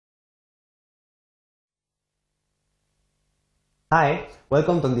Hi,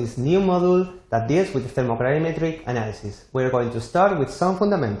 welcome to this new module that deals with thermogradiometric analysis. We are going to start with some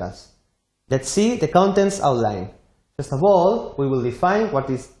fundamentals. Let's see the contents outline. First of all, we will define what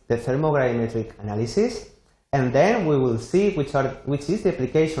is the thermogradiometric analysis, and then we will see which is the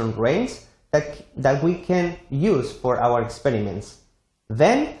application range that we can use for our experiments.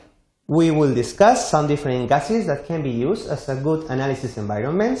 Then we will discuss some different gases that can be used as a good analysis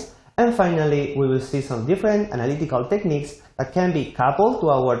environments. And finally, we will see some different analytical techniques that can be coupled to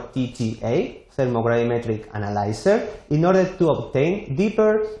our TGA, thermogradiometric analyzer, in order to obtain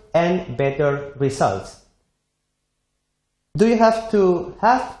deeper and better results. Do you have to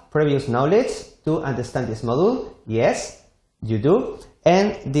have previous knowledge to understand this module? Yes, you do.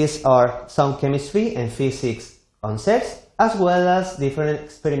 And these are some chemistry and physics concepts, as well as different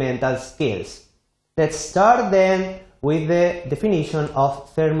experimental skills. Let's start then with the definition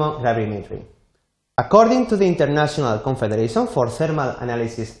of thermogradiometry. According to the International Confederation for Thermal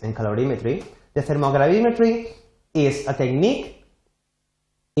Analysis and Calorimetry, the thermogradiometry is a technique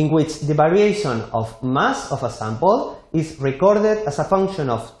in which the variation of mass of a sample is recorded as a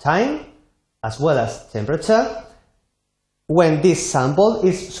function of time as well as temperature when this sample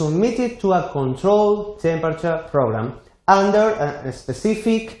is submitted to a controlled temperature program under a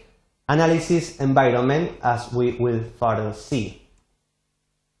specific analysis environment, as we will further see.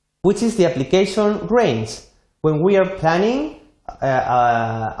 Which is the application range. When we are planning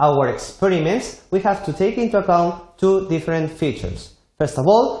our experiments, we have to take into account two different features. First of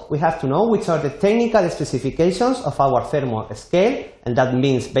all, we have to know which are the technical specifications of our thermal scale, and that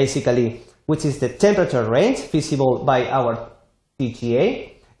means basically which is the temperature range visible by our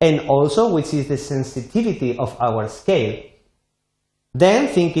TGA, and also which is the sensitivity of our scale. Then,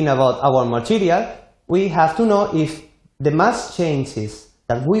 thinking about our material, we have to know if the mass changes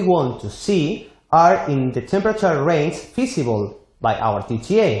that we want to see are in the temperature range visible by our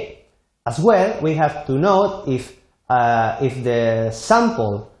TGA. As well, we have to know if the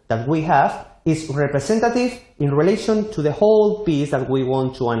sample that we have is representative in relation to the whole piece that we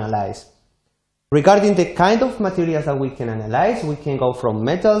want to analyze. Regarding the kind of materials that we can analyze, we can go from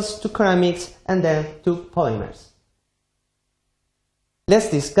metals to ceramics and then to polymers. Let's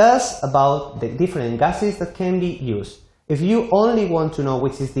discuss about the different gases that can be used. If you only want to know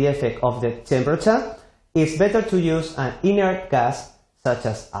which is the effect of the temperature, it's better to use an inert gas such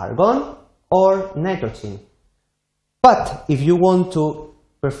as argon or nitrogen. But if you want to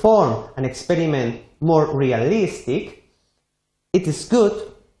perform an experiment more realistic, it is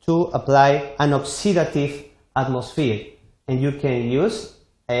good to apply an oxidative atmosphere, and you can use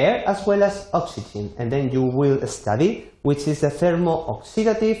air as well as oxygen, and then you will study which is the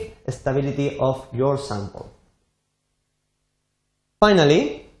thermo-oxidative stability of your sample.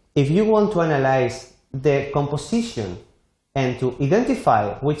 Finally, if you want to analyze the composition and to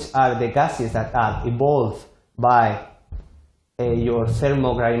identify which are the gases that are evolved by your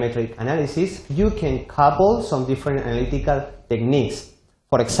thermogradiometric analysis, you can couple some different analytical techniques.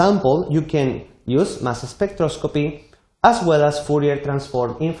 For example, you can use mass spectroscopy as well as Fourier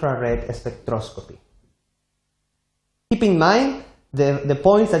transform infrared spectroscopy. Keep in mind the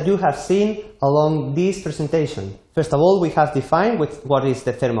points that you have seen along this presentation. First of all, we have defined what is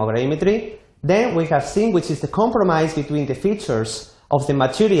the thermogradiometry. Then we have seen which is the compromise between the features of the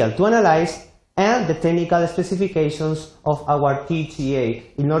material to analyze and the technical specifications of our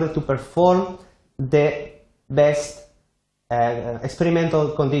TGA in order to perform the best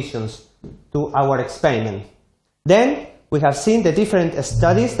experimental conditions to our experiment. Then we have seen the different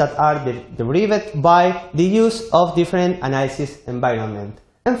studies that are derived by the use of different analysis environment.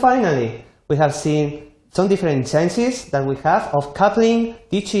 And finally, we have seen some different chances that we have of coupling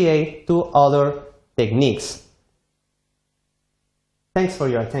TGA to other techniques. Thanks for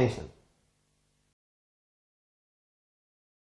your attention.